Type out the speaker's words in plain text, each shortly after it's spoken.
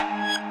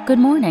Good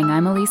morning,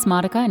 I'm Elise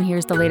Modica, and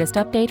here's the latest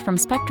update from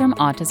Spectrum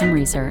Autism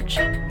Research.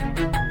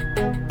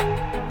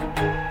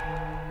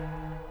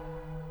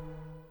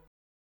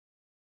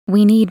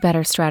 We need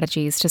better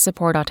strategies to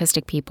support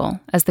autistic people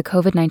as the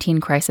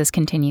COVID-19 crisis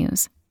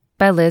continues.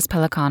 By Liz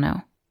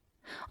Pelicano.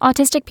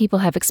 Autistic people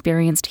have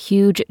experienced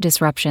huge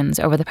disruptions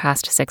over the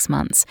past 6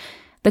 months.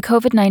 The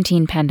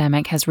COVID-19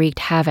 pandemic has wreaked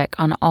havoc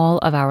on all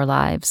of our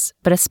lives,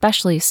 but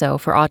especially so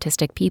for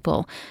autistic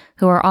people,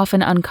 who are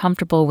often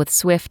uncomfortable with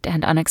swift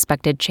and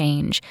unexpected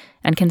change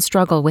and can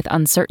struggle with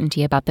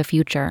uncertainty about the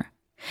future.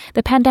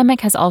 The pandemic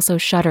has also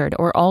shuttered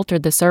or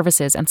altered the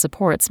services and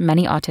supports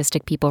many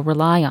autistic people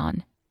rely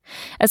on.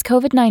 As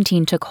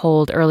COVID-19 took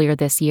hold earlier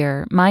this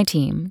year, my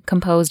team,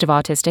 composed of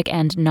autistic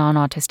and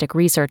non-autistic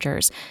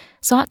researchers,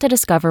 sought to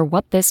discover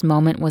what this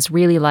moment was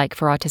really like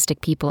for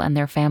autistic people and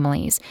their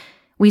families.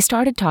 We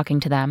started talking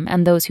to them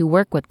and those who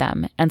work with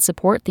them and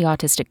support the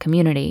autistic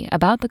community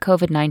about the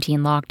COVID-19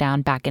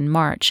 lockdown back in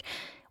March.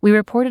 We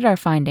reported our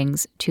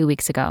findings 2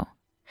 weeks ago.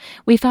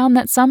 We found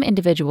that some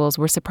individuals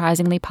were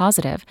surprisingly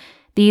positive.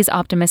 These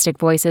optimistic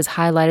voices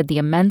highlighted the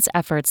immense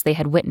efforts they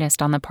had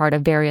witnessed on the part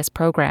of various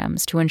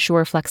programs to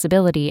ensure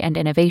flexibility and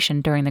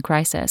innovation during the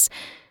crisis.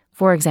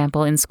 For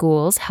example, in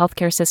schools,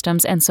 healthcare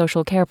systems, and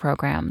social care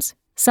programs.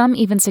 Some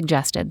even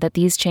suggested that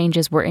these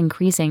changes were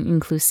increasing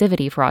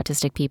inclusivity for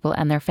autistic people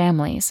and their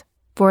families.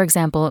 For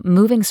example,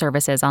 moving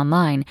services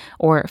online,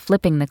 or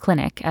flipping the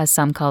clinic, as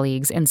some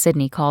colleagues in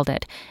Sydney called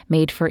it,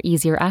 made for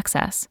easier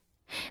access.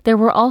 There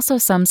were also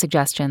some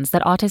suggestions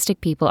that autistic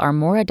people are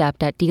more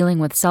adept at dealing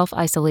with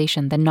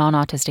self-isolation than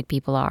non-autistic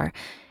people are.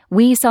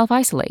 We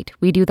self-isolate.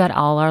 We do that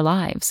all our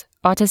lives.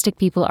 Autistic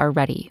people are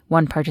ready,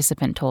 one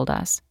participant told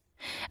us.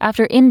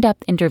 After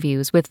in-depth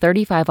interviews with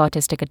 35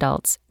 autistic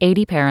adults,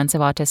 80 parents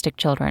of autistic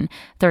children,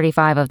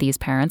 35 of these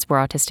parents were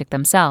autistic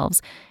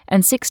themselves,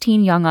 and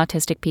 16 young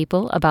autistic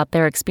people about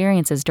their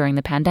experiences during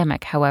the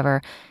pandemic,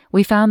 however,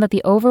 we found that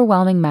the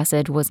overwhelming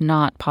message was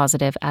not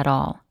positive at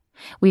all.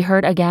 We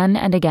heard again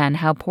and again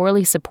how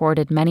poorly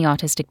supported many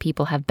autistic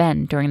people have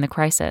been during the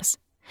crisis.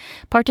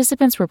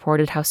 Participants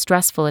reported how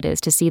stressful it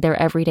is to see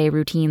their everyday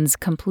routines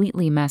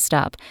completely messed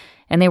up,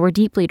 and they were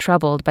deeply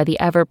troubled by the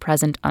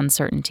ever-present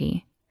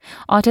uncertainty.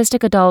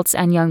 Autistic adults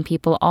and young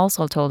people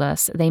also told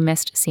us they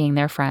missed seeing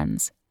their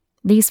friends.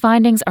 These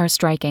findings are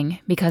striking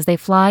because they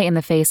fly in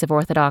the face of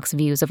orthodox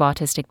views of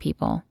autistic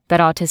people, that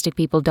autistic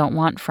people don't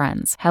want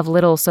friends, have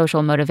little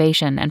social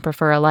motivation, and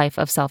prefer a life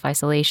of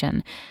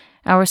self-isolation.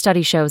 Our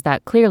study shows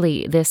that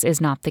clearly this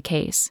is not the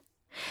case.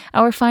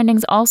 Our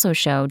findings also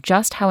show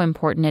just how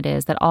important it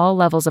is that all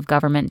levels of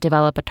government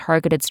develop a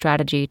targeted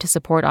strategy to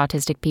support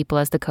autistic people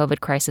as the COVID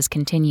crisis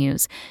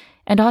continues,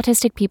 and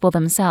autistic people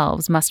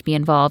themselves must be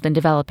involved in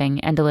developing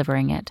and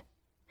delivering it.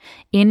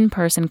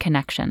 In-person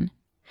connection.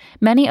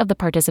 Many of the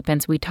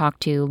participants we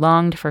talked to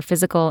longed for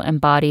physical,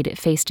 embodied,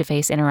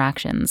 face-to-face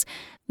interactions.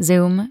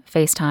 Zoom,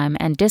 FaceTime,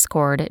 and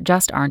Discord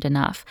just aren't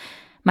enough.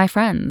 My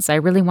friends, I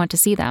really want to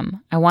see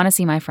them. I want to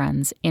see my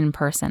friends in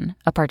person,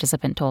 a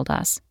participant told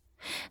us.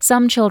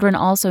 Some children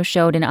also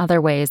showed in other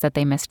ways that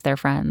they missed their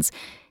friends.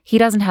 He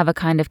doesn't have a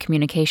kind of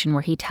communication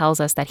where he tells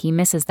us that he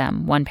misses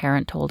them, one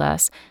parent told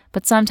us,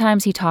 but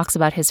sometimes he talks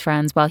about his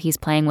friends while he's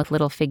playing with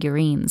little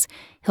figurines.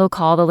 He'll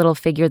call the little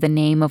figure the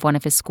name of one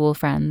of his school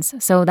friends,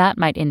 so that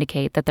might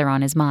indicate that they're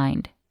on his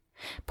mind.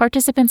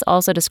 Participants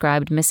also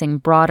described missing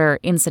broader,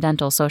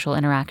 incidental social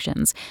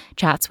interactions,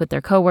 chats with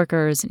their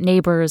coworkers,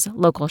 neighbors,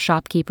 local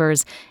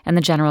shopkeepers, and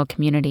the general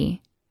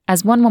community.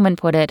 As one woman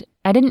put it,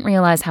 I didn't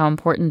realize how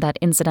important that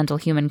incidental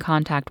human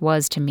contact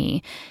was to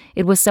me.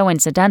 It was so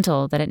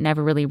incidental that it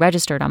never really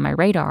registered on my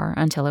radar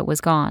until it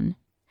was gone.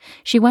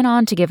 She went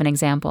on to give an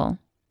example.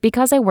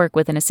 Because I work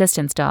with an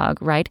assistance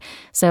dog, right?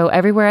 So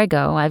everywhere I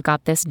go, I've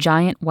got this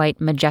giant, white,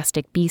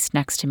 majestic beast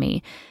next to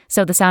me.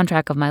 So the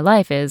soundtrack of my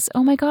life is,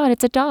 oh my God,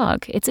 it's a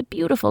dog. It's a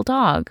beautiful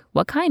dog.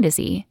 What kind is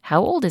he?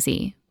 How old is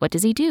he? What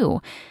does he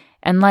do?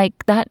 And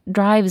that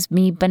drives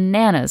me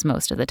bananas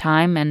most of the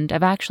time, and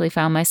I've actually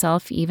found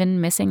myself even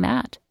missing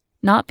that.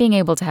 Not being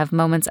able to have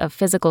moments of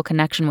physical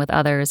connection with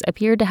others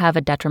appeared to have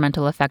a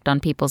detrimental effect on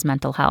people's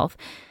mental health.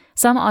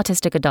 Some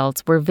autistic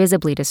adults were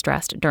visibly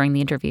distressed during the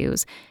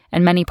interviews,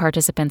 and many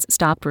participants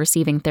stopped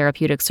receiving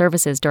therapeutic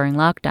services during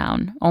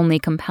lockdown, only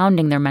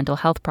compounding their mental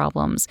health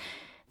problems.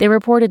 They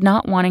reported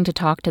not wanting to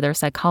talk to their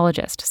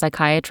psychologist,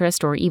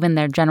 psychiatrist, or even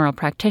their general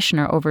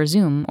practitioner over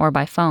Zoom or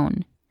by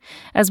phone.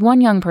 As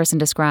one young person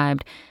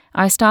described,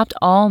 I stopped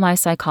all my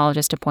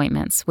psychologist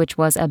appointments, which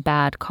was a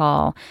bad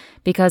call,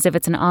 because if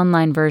it's an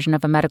online version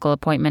of a medical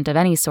appointment of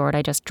any sort,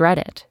 I just dread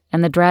it,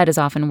 and the dread is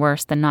often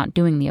worse than not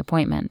doing the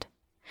appointment.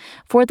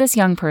 For this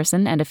young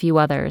person and a few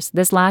others,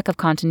 this lack of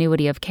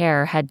continuity of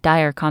care had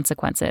dire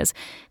consequences.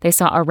 They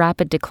saw a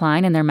rapid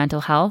decline in their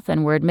mental health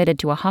and were admitted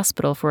to a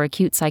hospital for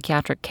acute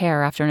psychiatric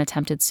care after an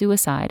attempted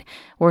suicide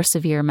or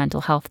severe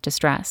mental health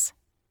distress.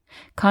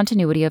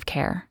 Continuity of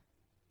care.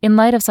 In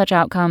light of such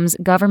outcomes,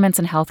 governments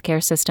and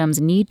healthcare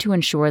systems need to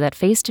ensure that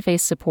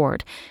face-to-face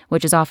support,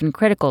 which is often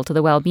critical to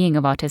the well-being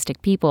of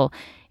autistic people,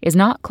 is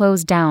not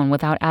closed down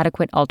without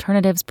adequate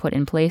alternatives put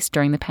in place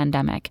during the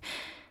pandemic.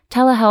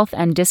 Telehealth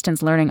and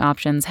distance learning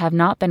options have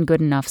not been good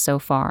enough so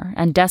far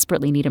and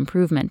desperately need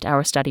improvement,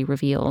 our study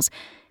reveals.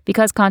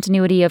 Because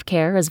continuity of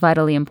care is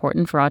vitally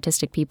important for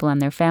autistic people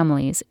and their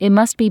families, it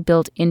must be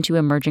built into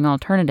emerging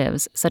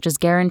alternatives, such as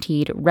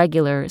guaranteed,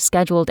 regular,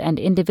 scheduled, and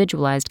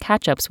individualized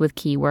catch-ups with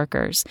key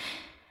workers.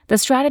 The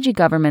strategy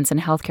governments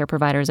and healthcare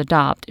providers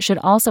adopt should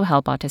also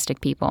help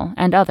autistic people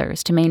and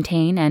others to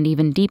maintain and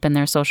even deepen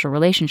their social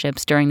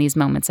relationships during these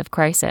moments of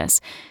crisis.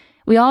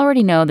 We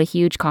already know the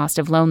huge cost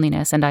of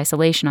loneliness and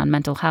isolation on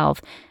mental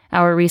health.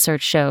 Our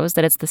research shows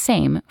that it's the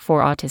same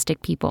for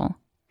autistic people.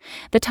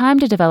 The time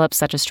to develop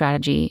such a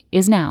strategy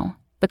is now.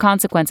 The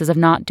consequences of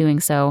not doing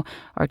so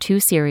are too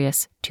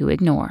serious to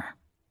ignore.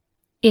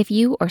 If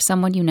you or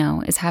someone you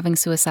know is having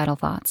suicidal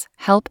thoughts,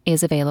 help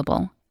is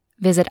available.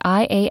 Visit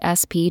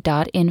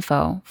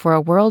iasp.info for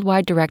a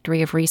worldwide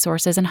directory of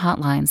resources and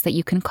hotlines that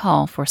you can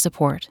call for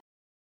support.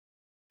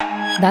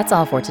 That's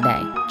all for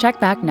today. Check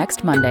back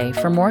next Monday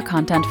for more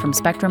content from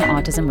Spectrum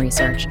Autism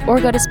Research or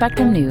go to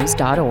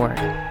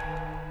spectrumnews.org.